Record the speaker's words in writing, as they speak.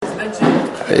mentioned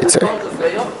Vayetzei.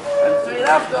 and straight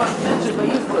after mentioned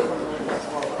Vayetzei.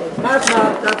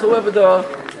 That's however the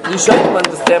Yishayim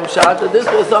understand Pshat, that this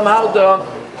was somehow the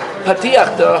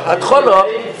Hatiach, the Hatchola,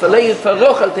 for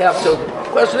Rochel to have children. The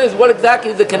question is, what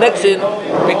exactly is the connection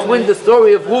between the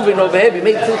story of Reuven over here? He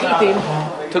made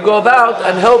Tzichitim to go about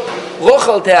and help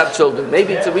Rochel to have children.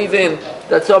 Maybe it's a reason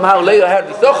that somehow Leah had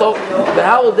Bisocho, but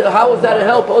how is that a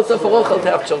help also for Rochel to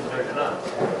have children?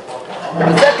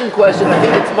 The second question, I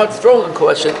think it's a much stronger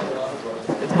question.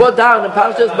 It's brought down in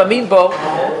Parshas Bamidbar,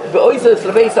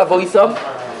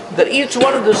 that each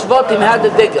one of the Shvatim had a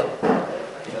degel.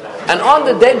 And on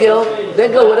the degel,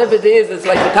 whatever it is, it's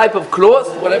like a type of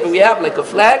cloth, whatever we have, like a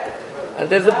flag. And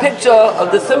there's a picture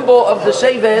of the symbol of the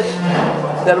Shevet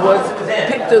that was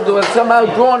pictured, was somehow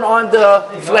drawn on the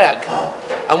flag.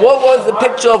 And what was the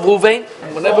picture of Reuven?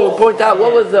 Whenever we point out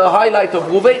what was the highlight of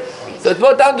Reuven, so it's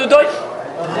brought down to Dudoim.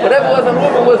 Whatever was on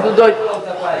Reuven was Dudoim.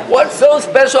 What's so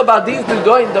special about these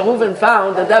Dudoim that Reuven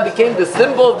found that became the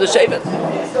symbol of the Shevet?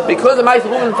 Because the Ma'aser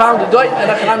Reuven found Dudoim, and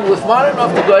Achanami was smart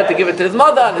enough to go ahead to give it to his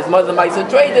mother, and his mother Ma'aser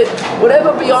traded,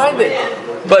 whatever behind it.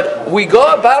 But we go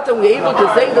about and we're able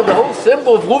to say that the whole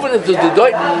symbol of Reuven is the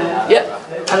Dudoim. Yeah.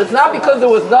 And it's not because there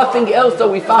was nothing else that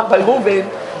we found by Reuven,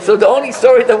 so the only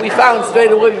story that we found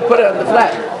straight away we put it on the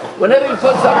flag. Whenever you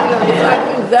put something on the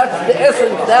flag, that's the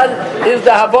essence, that is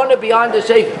the Havana behind the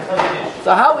Shevet.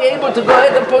 So how are we able to go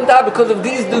ahead and point out because of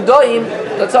these Dudoim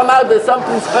that somehow there's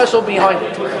something special behind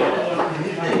it?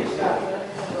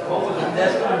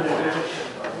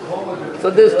 So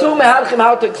there's two mehalchim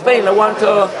how to explain. I want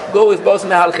to go with both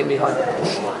mehalchim behind it.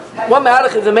 One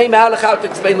mehalch is the main mehalch how to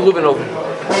explain Reuven over.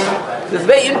 It's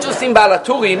very interesting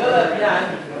Balaturim.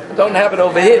 I don't have it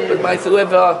over here, but my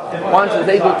whoever wants is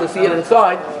able to see it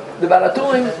inside. The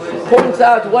Balaturim points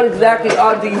out what exactly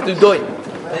are these Dudoim.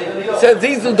 It says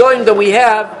these Dudoim that we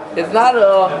have is not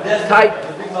a type.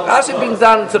 Rashi brings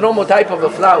down it's a normal type of a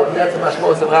flower. That's the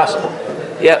mashmos of Rashi.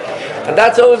 Yeah, and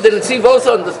that's how the Netziv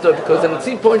also understood, because the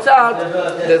Netziv points out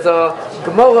there's a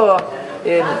Gemara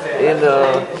in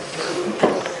the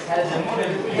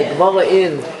Gemara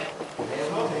in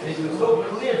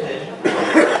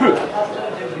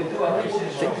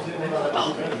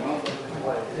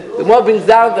the Gemara brings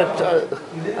down that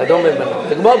I don't remember.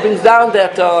 The Gemara brings down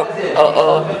that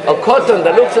a cotton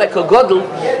that looks like a godel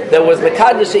that was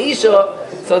mekadosh isha.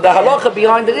 So the halacha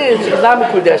behind it is he's not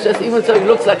mekudeshes, even so he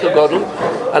looks like a godel.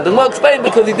 And the Gemara explained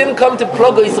because he didn't come to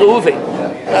Progress Reuven.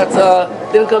 That's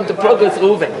didn't come to Progress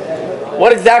Reuven.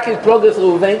 What exactly is Progress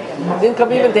Reuven? Didn't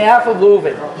come even to half of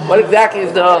Reuven. What exactly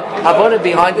is the Havana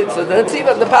behind it? So let's see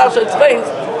what the Parsha explains.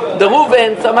 The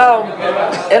Reuven somehow,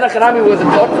 Enachanami was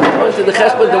important. According to the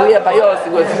Cheshbon that we have by us,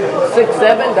 it was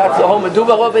 6'7". That's the whole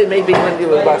Meduva of it. Maybe even it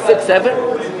was about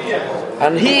 6'7".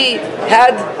 And he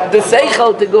had the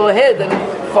seichel to go ahead and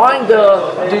find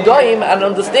the Dudoim and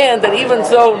understand that even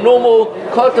so, normal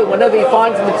kotel, whenever he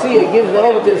finds Mitzvah, he gives it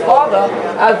over to his father,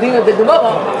 as Dina the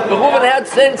Gemara. The Reuven had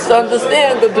sense to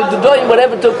understand that the Dudoim,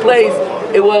 whatever took place,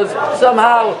 it was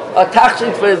somehow a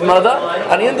tachshit for his mother,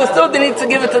 and he understood he needs to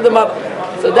give it to the mother.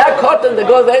 So that cotton that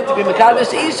goes ahead to be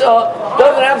Mekadosh Isha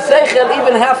doesn't have seichel,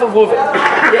 even half of Reuven.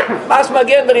 Mashma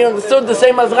again that he understood the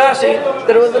same as Rashi,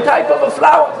 that it was a type of a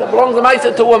flower that belongs to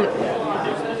Ma'aser to a woman.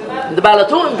 And the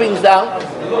Balaturim brings down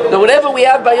that whatever we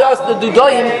have by us, the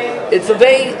Dudoim, it's a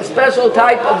very special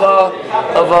type of a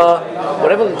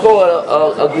whatever we call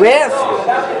a grass,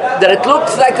 that it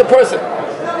looks like a person.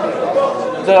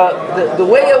 The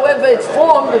way however it's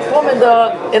formed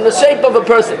in the shape of a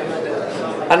person.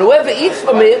 And whoever eats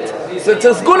from it, so it's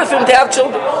as good for him to have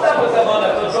children.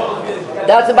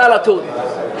 That's a Balatur.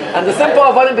 And the simple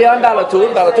avonim behind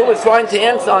Balatur is trying to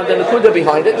answer on the Nakuda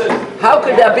behind it. How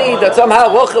could that be that somehow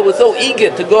Rochel was so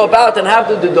eager to go about and have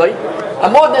the Dudoim?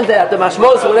 And more than that, the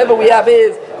Mashmos, whatever we have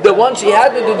is, that once she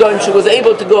had the Dudoim, she was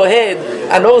able to go ahead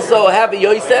and also have a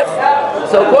Yosef.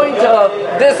 So according to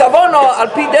this Avono, al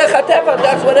pi derech hateva,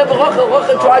 that's whatever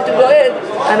Rochel tried to go ahead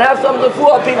and have some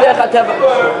refuah al pi derech hateva.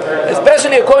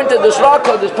 Especially according to the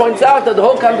Shlaka, this points out that the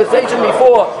whole conversation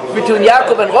before between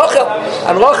Yaakov and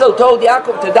Rochel told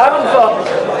Yaakov to daven for,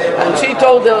 and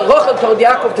Rochel told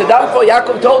Yaakov to daven for.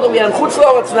 Yaakov told him we are in Chutz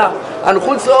La'aretz now, and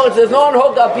Chutz La'aretz there's no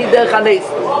hog al pi derech hanes.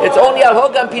 It's only al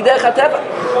hog al pi derech hateva.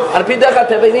 Al pi derech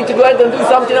hateva, you need to go ahead and do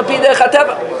something al pi derech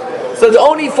hateva. So the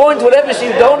only point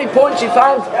she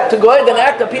found to go ahead and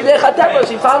act a pidei chateva,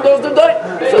 she found those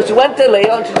Dudoim. So she went to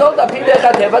Leah and she told her pidei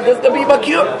chateva, this could be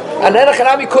Makir. And then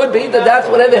Achanami could be that that's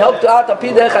whatever helped out a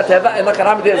pidei chateva. And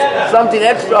Achanami, there's something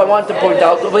extra I want to point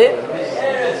out over here.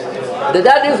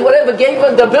 That is whatever gave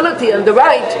her the ability and the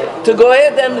right to go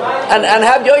ahead and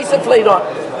have Yosef laid on.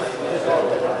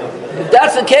 if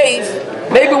that's the case,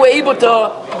 maybe we're able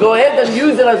to go ahead and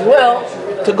use it as well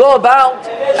to go about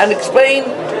and explain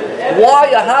why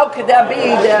or how could that be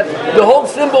that the whole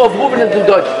symbol of Reuven is the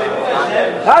Dutch.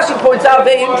 Rashi points out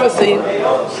very interesting,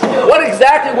 what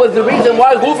exactly was the reason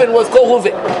why Reuven was called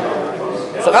Reuven?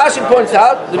 So Rashi points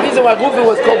out the reason why Reuven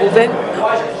was called Reuven.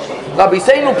 Rabbi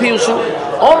Seinu Pirshu,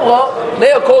 Omra,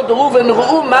 they are called the Reuven,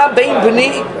 Ru'u ma bein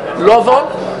b'ni lovon,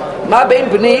 ma bein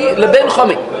b'ni leben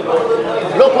chomi.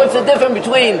 Look what's the difference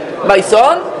between my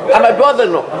son and my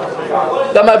brother-in-law.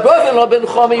 That my brother-in-law ben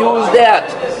Chomi, who is that?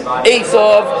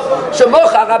 Esav,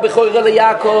 Shemocha ha b'choyra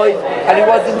leYaakov, and he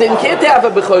didn't care to have a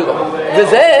b'choyra.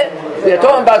 V'zeh, we are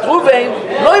talking about Reuven,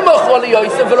 lo yimochro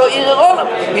leYosef v'lo irirolam.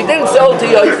 He didn't sell to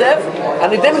Yosef,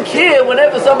 and he didn't care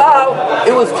whenever somehow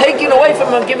it was taken away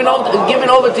from him, given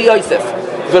over to Yosef.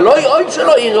 V'lo yoid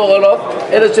shelo irirolam,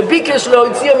 and it's a bikesh lo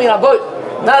yitzia min haboy.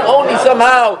 Not only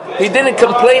somehow he didn't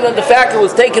complain on the fact it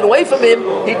was taken away from him,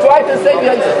 he tried to save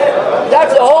Yosef.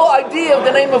 That's the whole idea of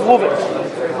the name of Reuven.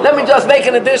 Let me just make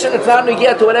an addition. It's not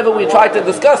yet to whatever we try to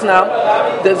discuss now.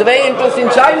 There's a very interesting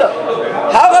Shaila.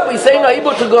 How are we saying are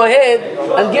able to go ahead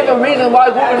and give a reason why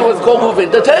Reuven was called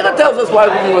Reuven? The Torah tells us why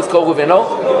Reuven was called Reuven, no?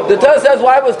 The Torah says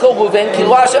why it was called Reuven.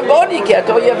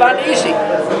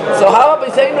 So how are we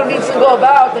saying needs to go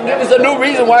about and give us a new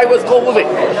reason why it was called Reuven?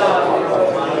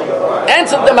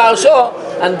 Answer the Parsha,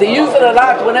 and they use it a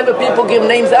lot whenever people give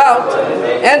names out.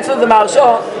 Answer the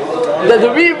Parsha that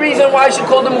the real reason why she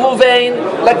called him Reuven,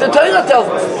 like the Torah tells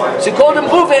us, she called him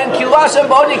Reuven.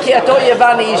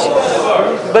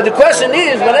 But the question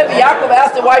is, whenever Yaakov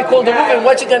asked her why he called him Reuven,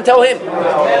 what she can tell him?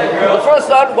 The first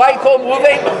son, why he called him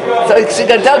Reuven? So she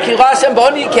can tell she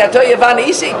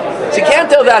can't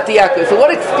tell that to Yaakov. So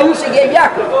what excuse she gave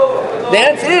Yaakov? The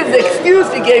answer is, the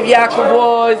excuse he gave Yaakov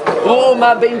was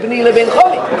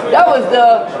that was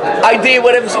the idea,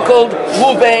 whatever she called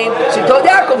Reuven. She told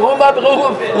Yaakov,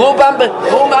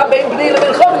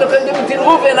 between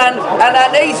Reuven and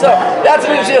Esau. That's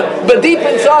what she. But deep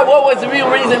inside, what was the real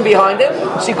reason behind it?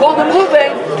 She called him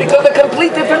Reuven because a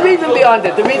complete different reason behind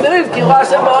it. The reason is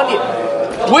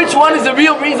which one is the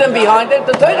real reason behind it?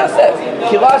 The Torah says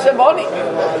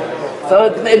So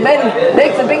it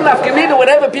makes a big enough community.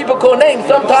 Whatever people call names,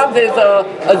 sometimes there's a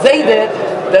Zayder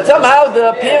that somehow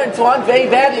the parents want very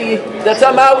badly that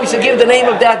somehow we should give the name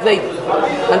of that Zayder,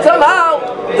 and somehow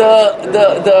the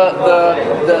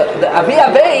Avi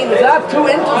Avein is not too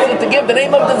interested to give the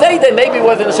name of the Zayder. Maybe it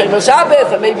wasn't a Shem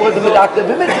Shabbos, or maybe it wasn't a Dr.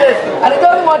 B'mitzvah, and he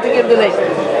doesn't want to give the name.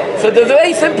 So there's a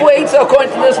very simple answer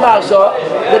according to this Parsha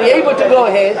that you're able to go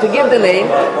ahead to give the name.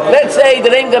 Let's say the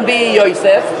name can be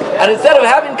Yosef, and instead of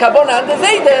having Kavona on the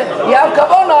Zayder, you have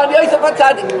Kavona on Yosef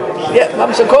HaTzadik. Yeah,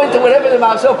 according to whatever the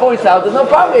Parsha points out, there's no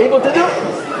problem you're able to do.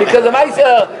 Because the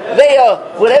Maisa there,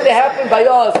 whatever happened by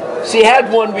us, she had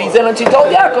one reason, and she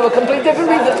told Yaakov a complete different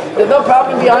reason. There's no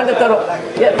problem behind it at all.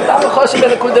 Yeah,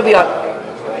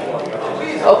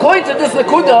 according to this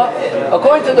Nakuda,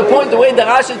 according to the point, the way the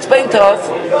Rashi explained to us,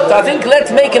 so I think let's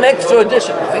make an extra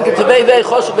addition. I think it's a very, very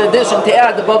choshev addition to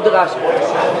add above the Rashi.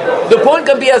 The point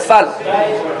can be as follows.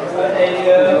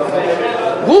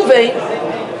 Reuven,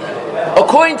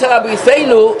 according to Rabbi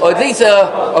Seinu, or at least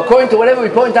according to whatever we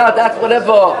point out, that's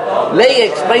whatever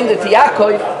Leah explained it to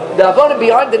Yaakov, the Avona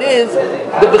behind it is,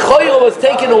 the Bechorah was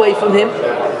taken away from him,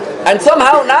 and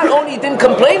somehow not only he didn't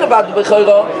complain about the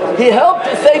Bechorah, he helped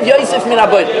to save Yosef min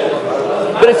Aboid.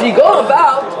 But if you go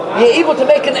about, you're able to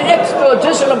make an extra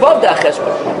addition above that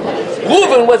cheshbon.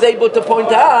 Reuven was able to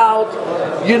point out,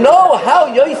 you know how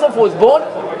Yosef was born?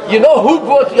 You know who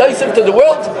brought Yosef to the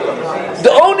world?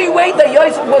 The only way that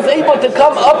Yosef was able to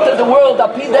come up to the world,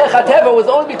 was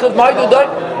only because Maidu died.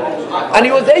 And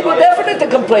he was able definitely to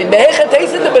complain. The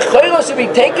Bechorah should be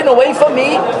taken away from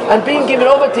me and being given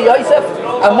over to Yosef.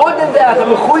 And more than that,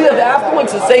 I'm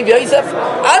afterwards to save Yosef.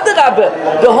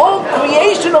 Adrabah, the whole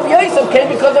creation of Yosef came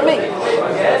because of me.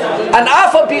 And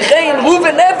Afa Pichein,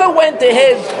 Reuven never went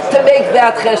ahead to make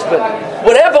that cheshbon.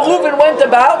 Whatever Reuven went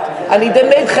about, and he then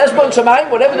made cheshbon Shemayim,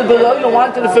 whatever the Beroina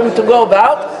wanted him to go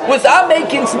about, without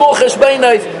making small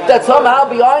cheshbonos that somehow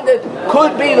behind it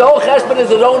could be the whole cheshbon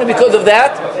is only because of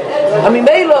that. I mean,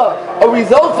 Mela, a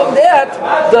result from that,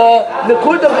 the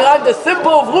Nakuda behind the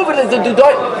symbol of Reuven is the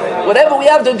Dudoim. Whatever we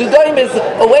have, the Dudoim is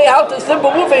a way out to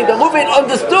symbol Reuven. The Reuven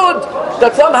understood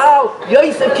that somehow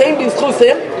Yosef came through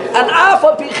him, and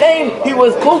Afa Pichein, he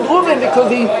was called Reuven because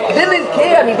he didn't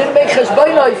care and he didn't make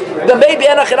cheshbonos. That maybe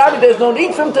there's no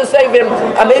need for him to save him,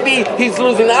 and maybe he's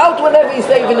losing out whenever he's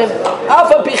saving him.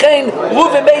 Afa Pichein,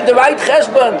 Reuven made the right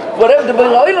cheshbon, whatever the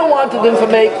Beroina wanted him to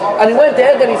make, and he went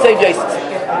ahead and he saved Yosef.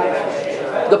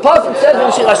 The Pasuk says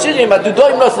in Shir Hashirim,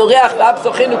 "Adudoim nos l'reach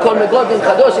v'absochenu kol megodim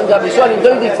chadoshim gabishonim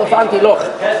doidik sofanti loch."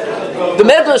 The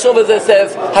Medrash over there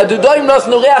says, "Adudoim nos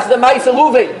l'reach the Ma'aser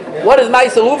Ruvain." What is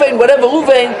Ma'aser Ruvain? Whatever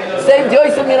Ruvain saved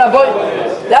Yosef min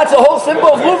Aboim. That's the whole symbol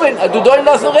of Ruvain. Adudoim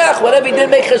nos l'reach. Whatever he did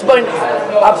make cheshbonos.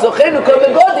 Absochenu kol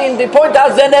megodim. They point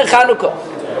out Zener Chanukah.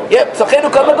 Yep, Psochenu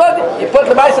kol megodim. You put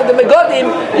the Ma'aser the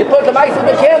megodim. You put the Ma'aser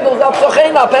the candles.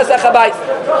 Psochenu al Pesach Habayis.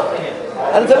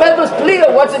 And it's a tremendous clear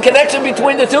what's the connection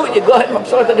between the two. You go ahead, I'm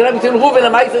sorry, the connection between Reuven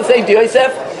and Ma'aser saved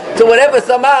Yosef. So whatever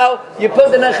somehow you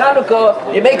put in a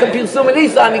Chanukah, you make a Pirsum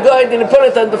Elisa, and you go ahead and you put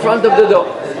it on the front of the door.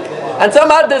 And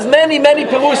somehow there's many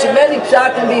Pirushim, many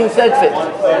Pshatim being said fit.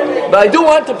 But I do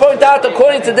want to point out,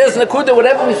 according to this Nakuda,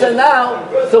 whatever we said now,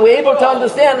 so we're able to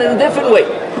understand in a different way.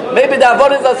 Maybe the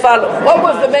Avon is as follows. What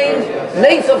was the main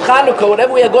names of Chanukah,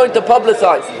 whatever we are going to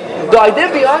publicize? The idea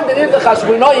behind it is the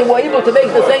Chashmonoim were able to make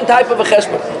the same type of a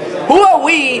cheshbon. Who are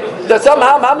we that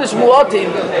somehow Mamish Muotim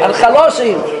and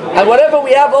Chaloshim and whatever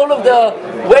we have, all of the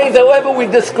ways however we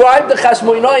describe the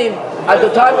Chashmonoim at the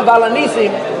time of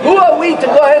Alanisim, who are we to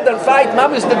go ahead and fight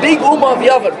Mamish the big Ummah of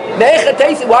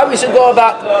Yavan? Why we should go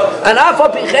about? And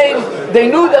Afapichein, they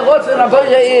knew that Rotz and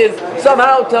Aboyre is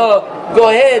somehow to go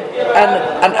ahead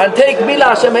and take Mila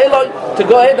Hashem Eloi, to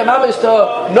go ahead and Mamish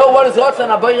to know what is Rotz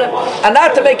and Aboyre, and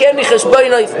not to make any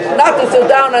cheshbonos, not to sit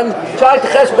down and try to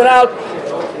cheshbon out,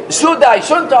 should I,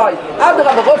 shouldn't I? After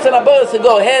Rotz and Aboyre to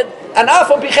go ahead, and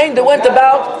after Pichein they went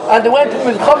about, and they went to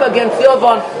Milchom against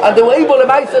Yovan, and they were able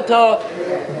to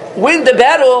win the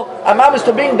battle, and Mamish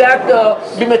to bring back the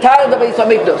Bimetar the Beis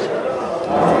HaMikdash.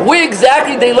 Where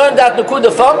exactly they learned that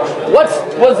Nakuda from? What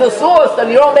was the source that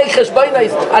you don't make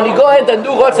cheshbonos and you go ahead and do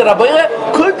Rotz and Aboyre?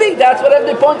 Could be, that's whatever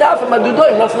they point out from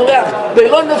Adudoim, Nos L'reach. They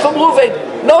learned it from Ruvain.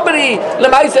 Nobody,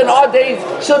 Lemaisa in our days,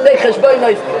 should make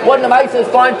cheshbonos. What Lemaisa is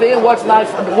fine for him, what's not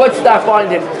fine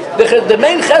for him. The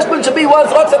main cheshbon should be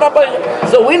what's Rotz and Aboyre.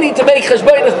 So we need to make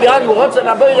cheshbonos behind Rotz and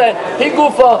Aboyre.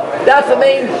 Higufa, that's the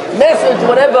main message,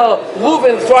 whatever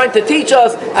Ruvain is trying to teach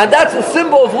us, and that's the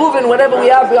symbol of Ruvain, whatever we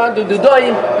have behind the Dudoim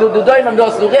and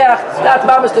Nos L'reach. That's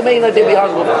mamish the main idea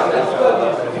behind Ruvain.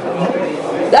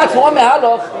 That's one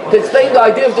mehalach to explain the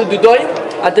idea of the Dudoim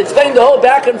and to explain the whole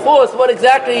back and forth what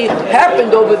exactly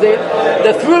happened over there.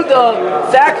 That through the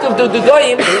fact of the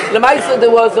Dudoim, Lemaisa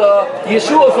there was a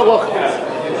Yeshua for Roch.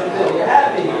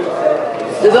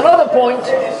 There's another point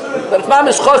that it's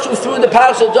mamish choshuv through the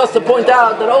Parsha just to point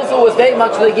out that also was very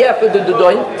much like for the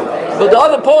Dudoim. But the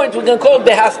other point we can call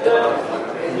Behasta.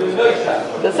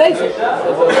 The Sefer.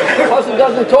 The Pasuk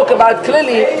doesn't talk about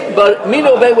clearly, but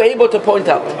Mino they were able to point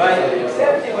out.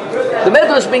 The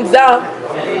Medrash brings down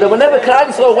that whenever Klal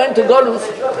Yisrael went to Golus,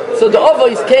 so the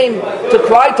Ovois came to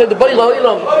cry to the Borei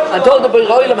Olam and told the Borei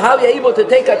Olam how you're able to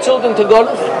take our children to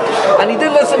Golus, and he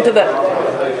didn't listen to them.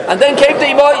 And then came the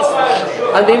Imois,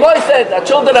 and the Imois said, our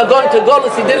children are going to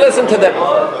Golus, he didn't listen to them.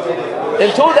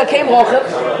 Until there came Rochel,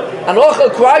 and Rochel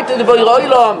cried to the Borei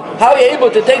Olam, how are you able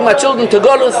to take my children to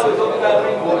Golus?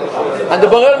 And the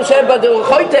Borei Olam said, but they were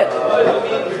choite.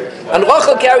 And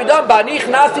Rochel carried on, I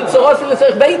didn't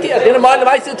mind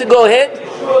myself to go ahead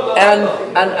and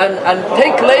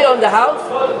take Leah on the house,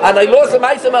 and I lost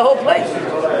my whole place.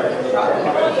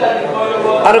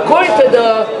 And according to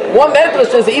the one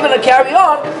Medrash, there's even a carry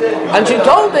on, and she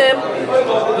told him,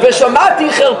 V'shamati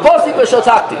chelposi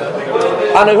v'shotakti.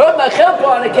 And I heard my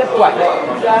chelpa and I kept quiet.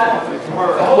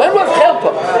 When was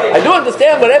chelpa? I do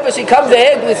understand whenever she comes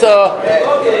ahead with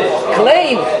a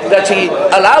claim that she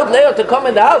allowed Leah to come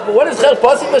in the house, but what is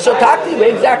chelposi v'shotakti?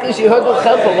 Where exactly she heard of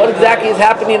chelpa? What exactly is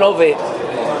happening over here?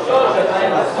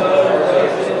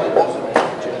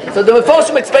 So the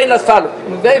Mefoshim explain as follows.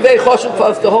 Very choshev for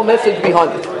us the whole message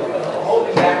behind it.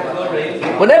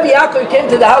 Whenever Yaakov came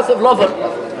to the house of Lavan,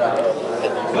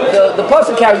 the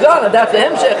person carries on, and that's the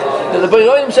hemshech. The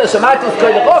Borei says, "Shamati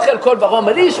kol Rochel kol barom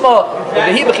elishmo,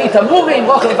 vehi b'chi tamurim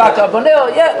Rochel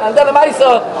b'karboneo." Yeah, and then the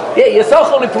Ma'aser,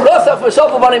 Yisochel lipulosav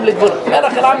v'shovu banim l'gvul.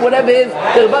 Enachanam, whatever it is,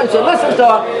 the Rebbeinu should listen to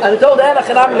her, and he told the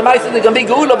Enachanam the Ma'aser they're going to be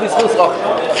geula b'schus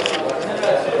Rochel.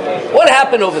 What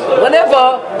happened over there?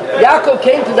 Whenever Yaakov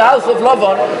came to the house of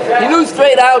Lavan, he knew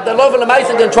straight out that Lavan and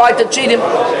Ma'aser going to try to cheat him,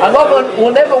 and Lavan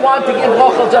will never want to give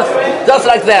Rochel just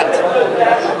like that.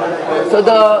 So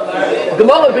the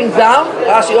Gemara brings down,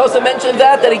 Rashi also mentioned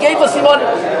that he gave us money.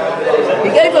 He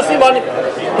gave us money.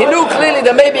 He knew clearly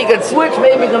that maybe he could switch,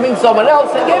 maybe he could mean someone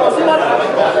else. He gave us money.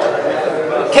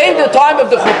 Came the time of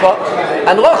the chuppah,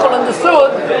 and Rachel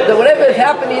understood that whatever is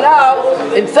happening now,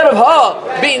 instead of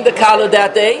her being the kala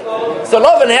that day, so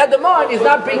Lavan had the mind, he's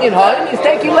not bringing her, and he's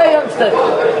taking Leah instead.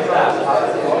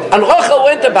 And Rachel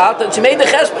went about, and she made the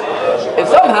cheshbon. If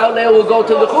somehow Leah will go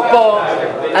to the chuppah,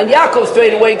 and Yaakov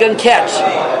straight away can catch,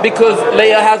 because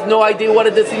Leah has no idea what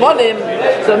it is simonim,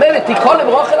 so maybe tikonim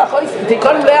Rachel achoisim,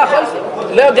 tikonim Leah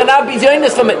achoisim. Leah gonna be joined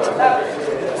from it.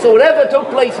 So whatever took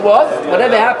place was,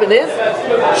 whatever happened is,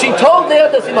 she told Leah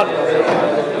the simonim.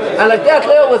 And like that,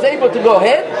 Leah was able to go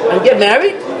ahead and get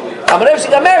married. And whenever she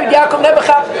got married, Yaakov never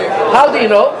chap. How do you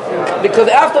know? Because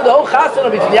after the whole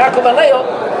chasana between Yaakov and Leah,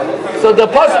 so the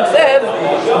pasuk says,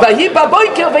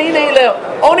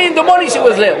 only in the morning she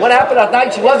was Leah. What happened at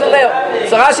night? She wasn't Leah.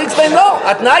 So Rashi explained, no.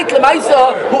 At night,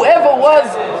 Lemaisa, whoever was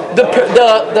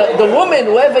the woman,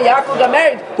 whoever Yaakov got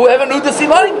married, whoever knew the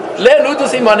simonim, Leah knew the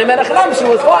simonim, and Achanam, she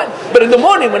was fine. But in the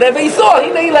morning, whenever he saw, he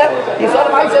knew Leah. He saw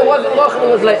Lemaisa, it wasn't Rachel,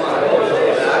 it was Leah.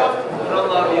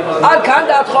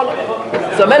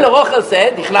 So Mele Rochel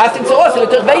said,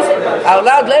 I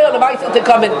allowed Leah Lemaisa to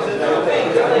come in.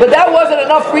 But that wasn't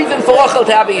enough reason for Rochel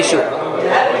to have a issue.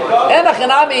 And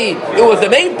Achanami, it was the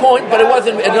main point, but it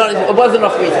wasn't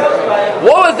enough reason.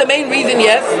 What was the main reason?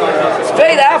 Yes,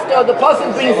 straight after the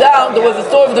person brings down, there was a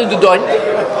story of the Dudoin.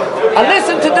 And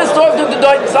listen to this story of the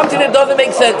Dudoin, something that doesn't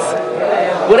make sense.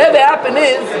 Whatever happened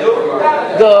is,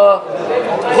 the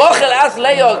Rochel asked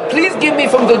Leah, please give me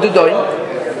from the Dudoin.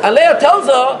 And Leah tells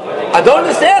her, I don't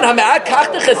understand.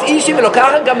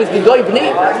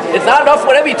 It's not enough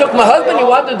whenever you took my husband, you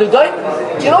wanted to do it.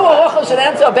 You know what Rachel should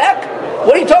answer back?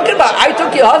 What are you talking about? I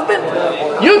took your husband?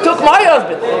 You took my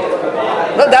husband.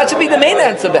 No, that should be the main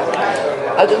answer back.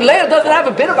 Leah doesn't have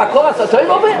a bit of Akora Satoim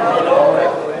over it.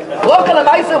 Rachel and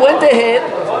Maisa went ahead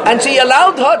and she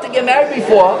allowed her to get married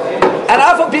before. And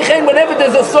after Pichen, whenever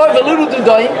there's a story of a little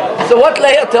Dudoim, so what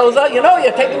Leah tells her, you know,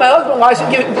 you're taking my husband, why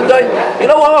should you give him Dudoim? You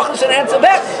know what Rachel should answer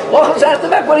back? Rachel should answer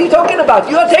back, what are you talking about?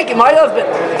 You are taking my husband.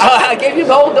 I gave you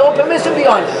the whole permission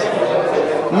behind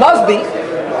it. Must be,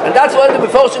 and that's what the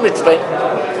Meforshim explained,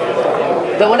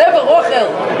 that whenever Rachel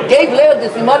gave Leah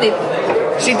the simonim,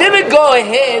 she didn't go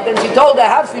ahead and she told her,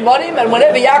 have simonim, and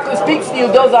whenever Yaakov speaks to you,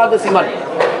 those are the simonim.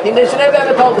 She never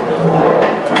ever told him.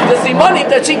 The simonim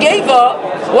that she gave her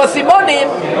was simonim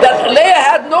that Leah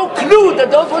had no clue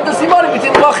that those were the simonim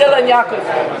between Rachel and Yaakov.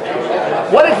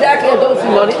 What exactly are those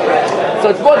simonim? So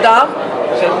it's brought down.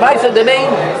 The main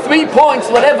 3 points,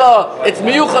 whatever it's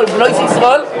miyuchal b'nois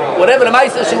Yisrael, whatever the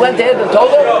Maisa she went ahead and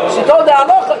told her, she told the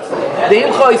halachas. The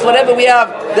hilchos, whatever we have,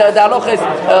 the halachas,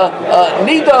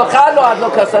 nido, chalo,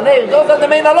 adlo kasaneir, those are the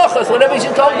main halachas, whatever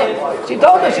she told her. She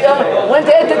told her, she went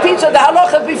ahead to teach her the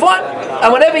halachas before.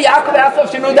 And whenever Yaakov asked her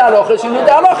if she knew the halachas, she knew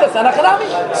the halachas. And Achanami,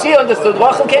 she understood.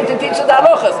 Rachel came to teach her the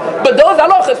halachas. But those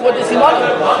halachas were the simonim.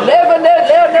 Leah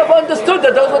never understood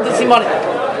that those were the simonim.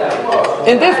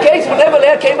 In this case, whenever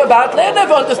Leah came about, Leah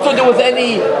never understood there was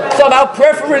any somehow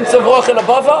preference of Rachel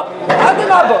above her.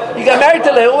 He got married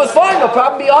to Leah, it was fine, no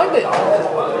problem behind it.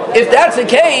 If that's the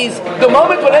case, the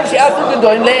moment whenever she asked her to do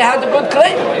it, Leah had a good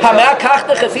claim. Rachel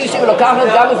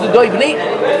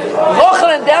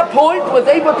at that point was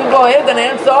able to go ahead and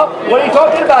answer, what are you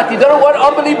talking about? You don't know what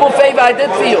unbelievable favor I did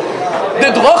for you.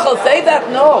 Did Rachel say that?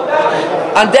 No.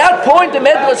 On that point, the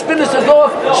Medrash finishes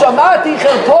off, Shamati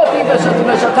chelpoti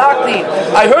v'shatakti.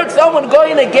 I heard someone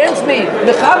going against me,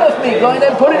 mechalef me, going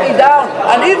and putting me down,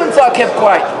 and even so I kept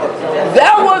quiet.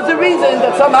 That was the reason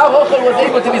that somehow Rachel was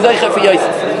able to be Zeicha for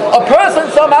Yosef. A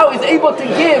person somehow is able to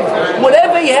give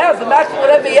whatever he has, and that's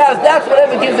whatever he has, that's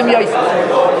whatever gives him Yosef.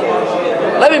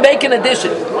 Let me make an addition.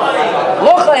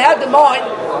 Rachel had in mind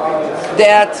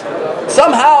that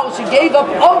somehow she gave up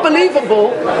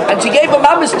unbelievable, and she gave him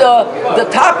the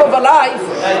top of her life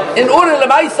in order to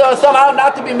Lemaisa somehow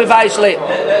not to be Mevayish Leah.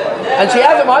 And she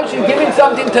has in mind she's giving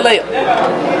something to Leah.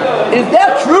 Is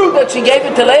that true that she gave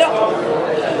it to Leah?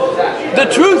 The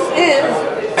truth is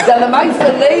that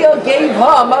Lemaisa Leah gave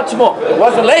her much more. It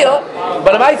wasn't Leah,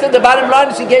 but Lemaisa, the bottom line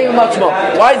is she gave her much more.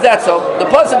 Why is that so? The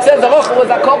Pasuk says Rachel was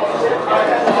Jacob.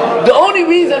 The only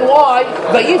reason why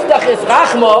Vayiftach is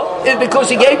Rachma is because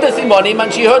she gave the simonim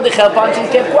and she heard the chelpa and she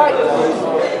kept quiet.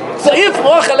 So if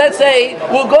Rachel, let's say,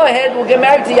 will go ahead, will get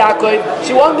married to Yaakov,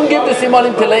 she won't give the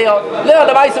simonim to Leah. Leah,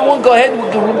 the Maisa, won't go ahead,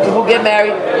 will get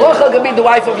married. Rachel can be the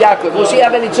wife of Yaakov. Will she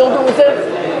have any children with him?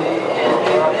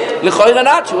 L'choyra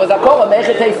not, she was a korah,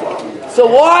 me'echet teifik. So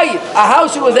why, how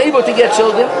she was able to get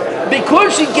children?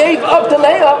 Because she gave up to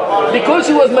Leah, because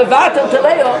she was mevatel to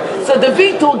Leah, so the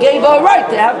Vitul gave her a right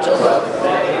to have children.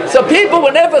 So people,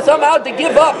 whenever somehow they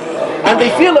give up, and they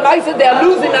feel Lemaisa they're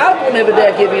losing out whenever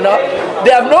they're giving up,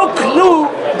 they have no clue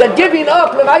that giving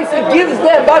up, Lemaisa gives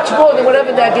them much more than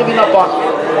whatever they're giving up on.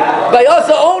 By us,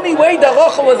 the only way that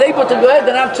Rochel was able to go ahead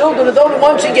and have children is only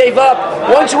once she gave up,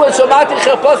 once she was Shomati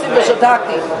Cherposi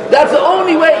Veshotakti. That's the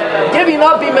only way. Giving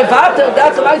up, being Mevatel,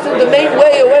 that's the main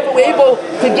way, however we're able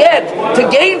to get, to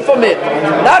gain from it,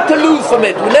 not to lose from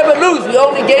it. We never lose, we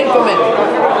only gain from it.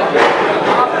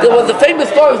 There was a famous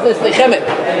story of the Sechemet.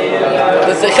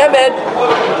 The Sechemet,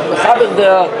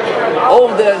 the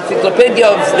old encyclopedia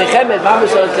of Sechemet, Mamash,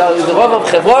 the Rav of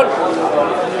Hebron.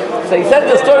 So he said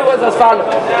the story was as follows.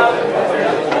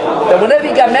 That whenever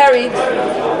he got married,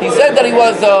 he said that he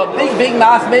was a big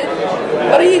masmid,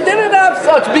 but he didn't have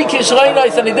such big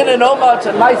kishroinos and he didn't know much.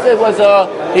 And Maisa was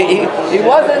he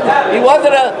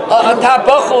wasn't a top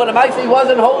bochur, and Maisa he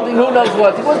wasn't holding who knows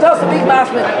what. He was just a big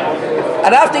masmid.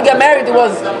 And after he got married, there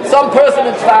was some person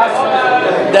in Tzfas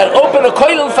that opened a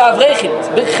koilel for Avreichim.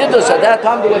 Big chiddush at that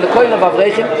time. There was a koilel of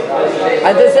Avreichim,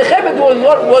 and the Sechemet was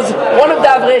one of the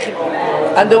Avreichim.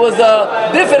 And there was a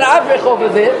different Avrech over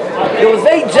there. He was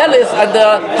very jealous at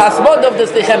the hasmod of the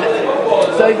Sechemet,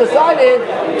 so he decided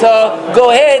to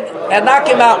go ahead and knock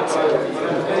him out.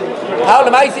 How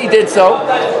the Maisi did so,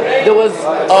 there was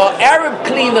an Arab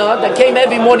cleaner that came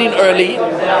every morning early,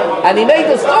 and he made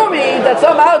the story that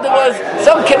somehow there was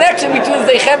some connection between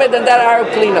Zechemet and that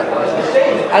Arab cleaner.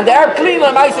 And the Arab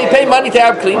cleaner, Maisi paid money to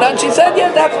Arab cleaner, and she said,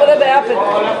 yeah, that's whatever happened.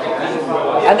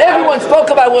 And everyone spoke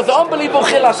about it was unbelievable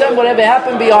Chil Hashem, whatever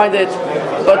happened behind it.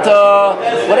 But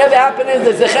whatever happened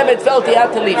is that Zechemet felt he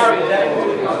had to leave.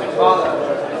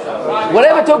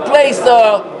 Whatever took place,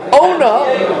 the owner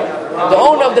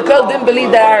of the girl didn't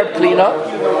believe the Arab cleaner,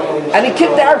 and he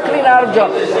kicked the Arab cleaner out of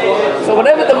job. So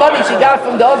whenever the money she got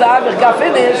from the other Arab got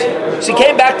finished, she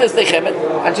came back to Sechemet,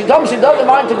 and she told him she doesn't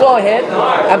mind to go ahead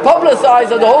and publicize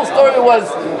that the whole story was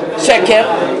sheker,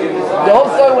 the whole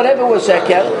story whatever was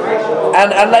sheker,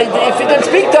 and like if you can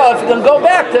speak to her, if you can go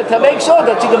back to make sure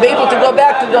that you can be able to go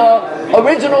back to the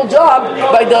original job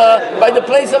by the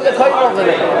place of the kohen over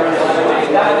there.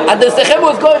 And the Sechem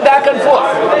was going back and forth.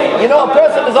 You know, a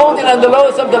person is holding on the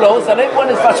lowest of the lowest, and everyone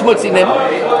is fashmutzing him,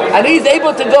 and he's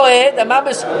able to go ahead and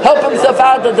mamish help himself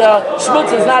out that the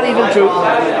shmutz is not even true.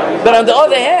 But on the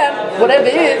other hand, whatever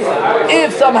is,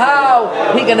 if somehow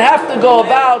he can have to go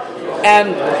about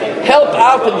and help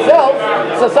out himself,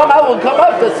 so somehow will come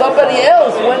up that somebody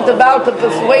else went about to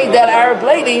persuade that Arab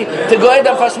lady to go ahead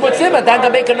and fashmutz him and then to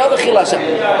make another chil Hashem.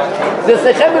 The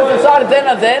Sechem decided then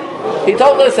and then, he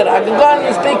told, listen, I can go on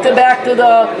and speak back to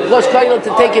the Rosh Koilel to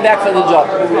take you back for the job.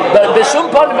 But B'shum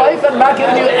Pon V'Ofen, I'm not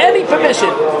giving you any permission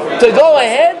to go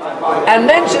ahead and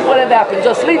mention whatever happened.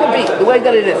 Just leave it be, the way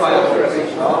that it is.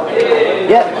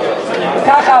 Yeah.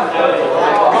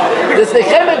 The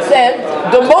Sechemet said,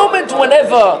 the moment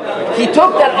whenever he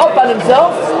took that up on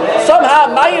himself, somehow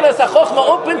Mayinas HaChochma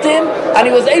opened him, and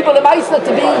he was able to Maisa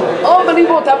to be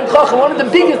unbelievable Talmid Chacham, one of the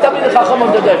biggest Talmid Chacham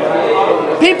of the day.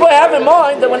 People have in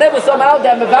mind that whenever somehow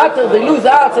they're mevatel, they lose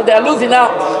out, so they're losing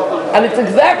out. And it's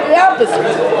exactly the opposite.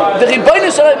 The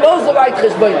Rebbeinu Shalom knows the right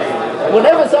cheshbon.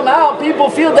 Whenever somehow people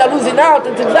feel they're losing out,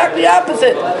 it's exactly the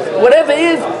opposite. Whatever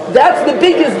is, that's the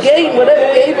biggest gain, whatever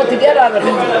we're able to get out of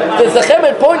it. The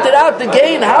Sechemet pointed out the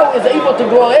gain, how he was able to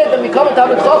grow ahead and become a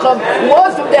Talmid Chacham,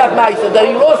 was from that Maisa, that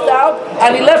he lost out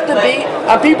and he left it be,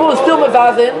 and people were still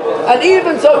mevazin, and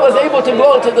even so he was able to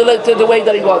grow to the way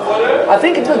that he was. I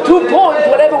think it's the 2 points,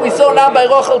 whatever we saw now by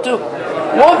Rochel too.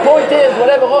 One point is,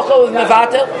 whatever Rochel was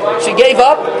mevatel, she gave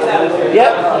up.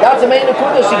 Yeah, that's the main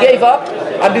nekuda, she gave up.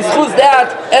 And b'schus that,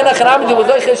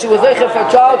 she was zeicher for a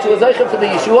child, she was zeicher for the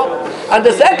Yeshua. And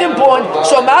the second point,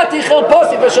 shomati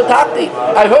chilposi v'shotakti.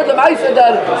 I heard the Maisa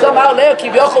that somehow Leo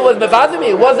Kivyochel was mevazim.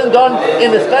 It wasn't done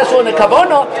in the special, in the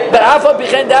kavona, but after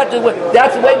behind that,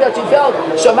 that's the way that she felt.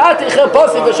 Shomati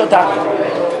chilposi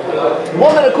v'shotakti.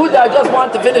 One nekuda I just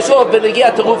want to finish off, but the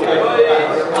Gia Teruvim.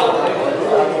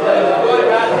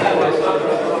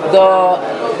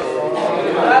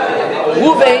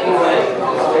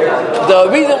 The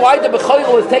reason why the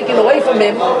Bechoil was taken away from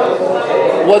him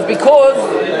was because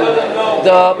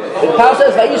the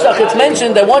Parshas Vayishach, it's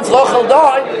mentioned that once Rachel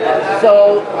died,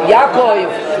 so Yaakov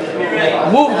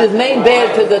moved his main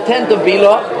bed to the tent of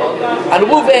Bilah, and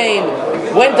Ruvain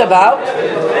went about,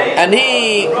 and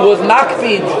he was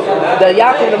makpid that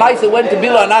Yaakov the Maisa went to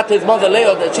Bilah, not to his mother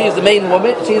Leah, that she is the main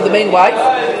woman, she is the main wife,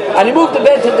 and he moved the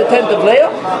bed to the tent of Leah,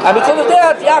 and because of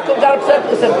that, Yaakov got upset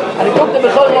with him, and he took the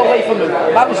Bechoil away from him.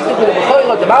 Maybe she took the Bechoil,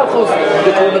 the Malchus,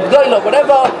 the Gdoila,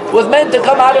 whatever was meant to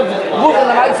come out of Ruvain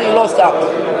the Maisa, he lost out.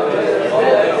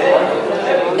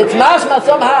 it's mashma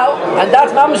somehow, and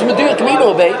that's mamish meduyuk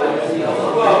minu obey,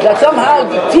 that somehow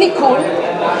the tikkun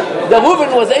that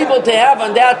Reuven was able to have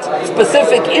on that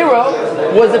specific era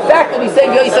was the fact that he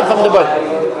saved Yosef from the birth.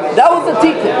 That was the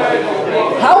tikkun.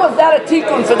 How is that a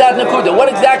tikkun for that nakuda? What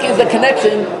exactly is the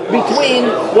connection between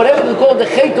whatever is called the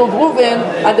chet of Reuven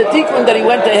and the tikkun that he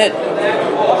went ahead?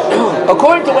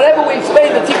 According to whatever we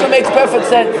explained, the tikkun makes perfect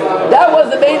sense. That was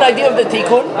the main idea of the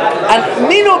tikkun, and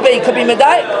Minu Bey could be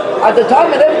medayik. At the time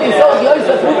when everything sold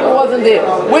Yosef, Reuven wasn't there.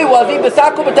 Where was he?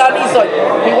 Besaku b'tan Isai.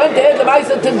 He went ahead to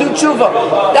Maisa to do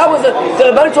tshuva. That was the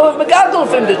Rebbeinu told Megadol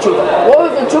for him to tshuva. What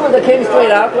was the tshuva that came straight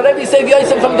out? Whatever he saved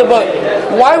Yosef from the birth.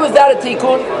 Why was that a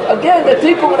tikkun? Again, the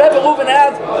tikkun whatever Reuven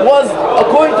had was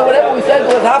according to whatever we said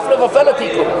was half of a fellow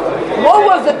tikkun. What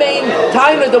was the main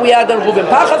timer that we had on Reuven?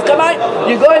 Pachas kamay.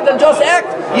 You go ahead and just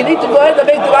act. You need to go ahead and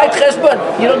make the right cheshbon.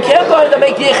 You don't care go ahead and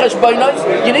make your cheshbonos.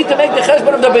 You need to make the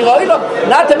cheshbon of the Beiroilam,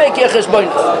 not to make your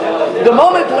cheshbonos. The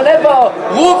moment whenever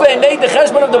Reuven made the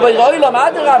cheshbon of the Beiroilam,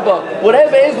 Adarabah,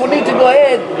 whatever it is, we need to go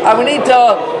ahead and we need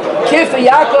to care for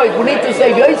Yaakov. We need to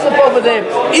save Yosef over there.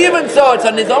 Even so, it's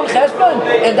on his own cheshbon.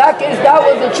 In that case, that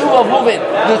was the tshuva of Reuven.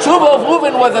 The tshuva of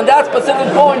Reuven was on that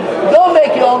specific point. Don't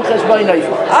make your own cheshbonos.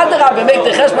 Adarabah, make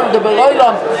the cheshbon of the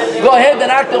Beiroilam. Go ahead and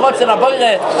act the Rotz and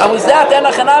Aboire. And with that, that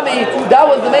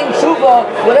was the main tshuva.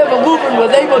 Whatever Reuven was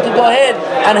able to go ahead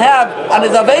and have on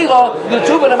his Aveira, the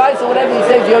tshuva of Maisa, whatever he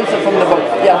saved Yosef from the book.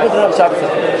 Yeah, put it on Shabbos.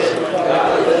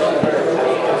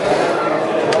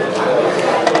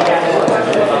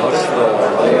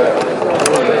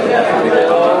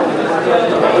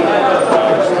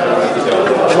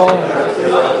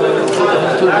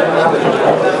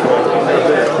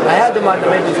 I had them on the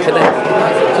Mavis Connect.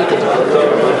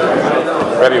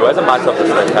 Rabbi, where's the mice of the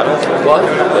steak chemist? What?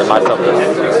 The mice of the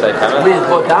steak chemist? We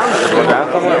brought down. Brought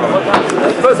down somewhere?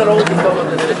 First, I always go on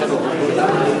the steak chemist.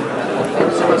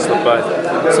 Slip by.